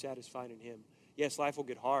 because you'll be satisfied in him. Yes, life will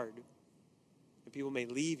get hard, and people may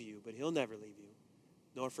leave you, but he'll never leave you,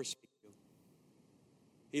 nor forsake you.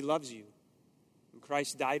 He loves you, and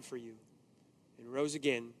Christ died for you and rose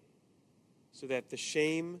again so that the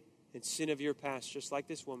shame and sin of your past, just like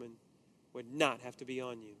this woman, would not have to be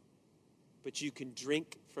on you, but you can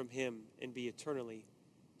drink from him and be eternally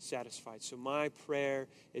satisfied. So my prayer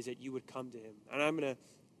is that you would come to him. And I'm going to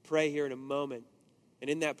pray here in a moment. And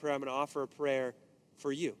in that prayer, I'm going to offer a prayer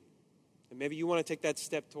for you. And maybe you want to take that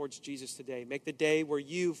step towards Jesus today. Make the day where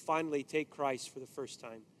you finally take Christ for the first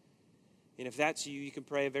time. And if that's you, you can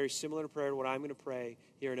pray a very similar prayer to what I'm going to pray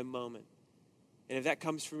here in a moment. And if that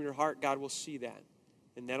comes from your heart, God will see that.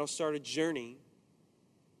 And that'll start a journey,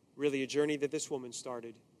 really a journey that this woman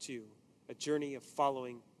started too. A journey of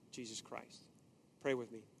following Jesus Christ. Pray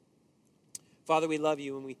with me. Father, we love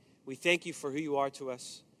you and we thank you for who you are to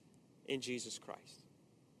us in Jesus Christ.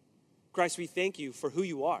 Christ, we thank you for who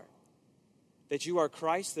you are. That you are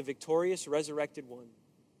Christ, the victorious, resurrected one.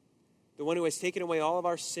 The one who has taken away all of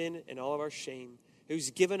our sin and all of our shame. Who's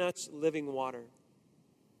given us living water.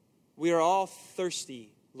 We are all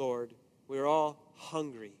thirsty, Lord. We are all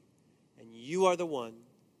hungry. And you are the one,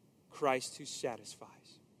 Christ, who satisfies.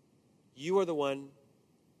 You are the one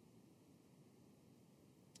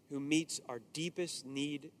who meets our deepest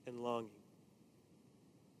need and longing.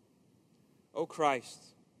 Oh Christ,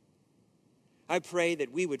 I pray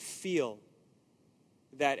that we would feel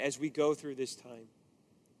that as we go through this time.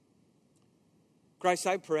 Christ,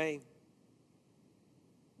 I pray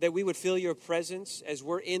that we would feel your presence as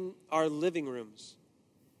we're in our living rooms.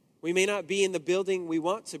 We may not be in the building we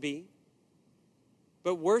want to be,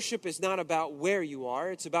 but worship is not about where you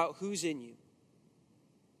are, it's about who's in you.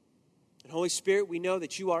 And Holy Spirit, we know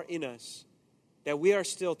that you are in us, that we are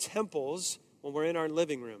still temples when we're in our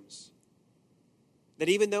living rooms. That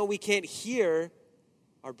even though we can't hear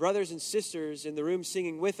our brothers and sisters in the room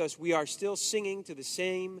singing with us, we are still singing to the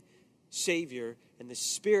same Savior, and the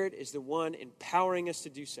Spirit is the one empowering us to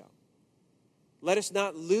do so. Let us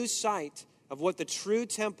not lose sight of what the true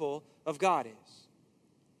temple of God is.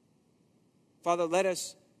 Father, let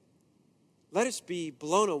us be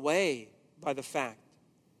blown away by the fact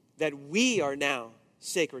that we are now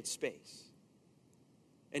sacred space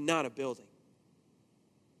and not a building.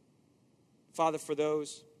 Father, for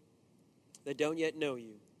those that don't yet know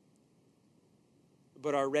you,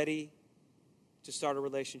 but are ready to start a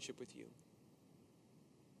relationship with you,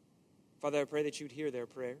 Father, I pray that you'd hear their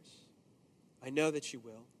prayers. I know that you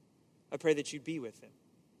will. I pray that you'd be with them.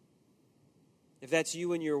 If that's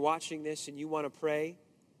you and you're watching this and you want to pray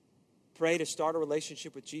to start a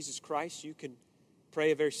relationship with Jesus Christ, you can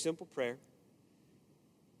pray a very simple prayer.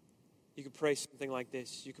 You can pray something like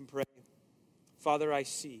this. You can pray, Father, I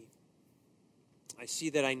see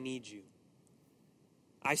that I need you.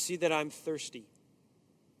 I see that I'm thirsty,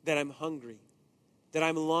 that I'm hungry, that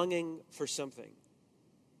I'm longing for something.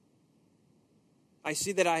 I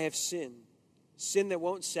see that I have sin that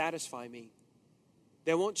won't satisfy me,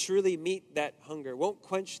 that won't truly meet that hunger, won't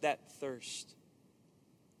quench that thirst.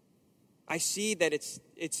 I see that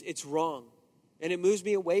it's wrong, and it moves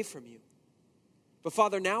me away from you. But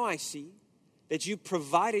Father, now I see that you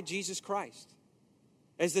provided Jesus Christ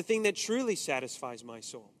as the thing that truly satisfies my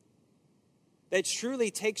soul, that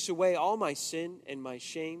truly takes away all my sin and my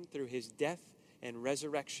shame through his death and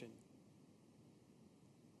resurrection.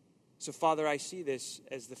 So, Father, I see this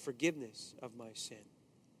as the forgiveness of my sin.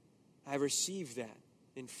 I receive that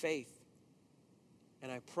in faith,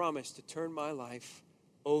 and I promise to turn my life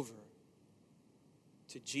over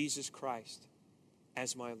to Jesus Christ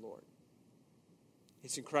as my Lord.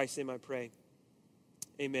 It's in Christ's name I pray.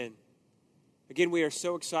 Amen. Again, we are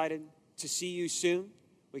so excited to see you soon.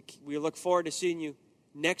 We look forward to seeing you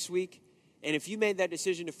next week. And if you made that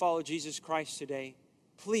decision to follow Jesus Christ today,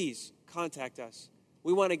 please contact us.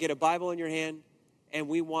 We want to get a Bible in your hand, and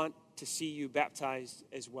we want to see you baptized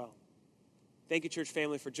as well. Thank you, church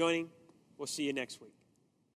family, for joining. We'll see you next week.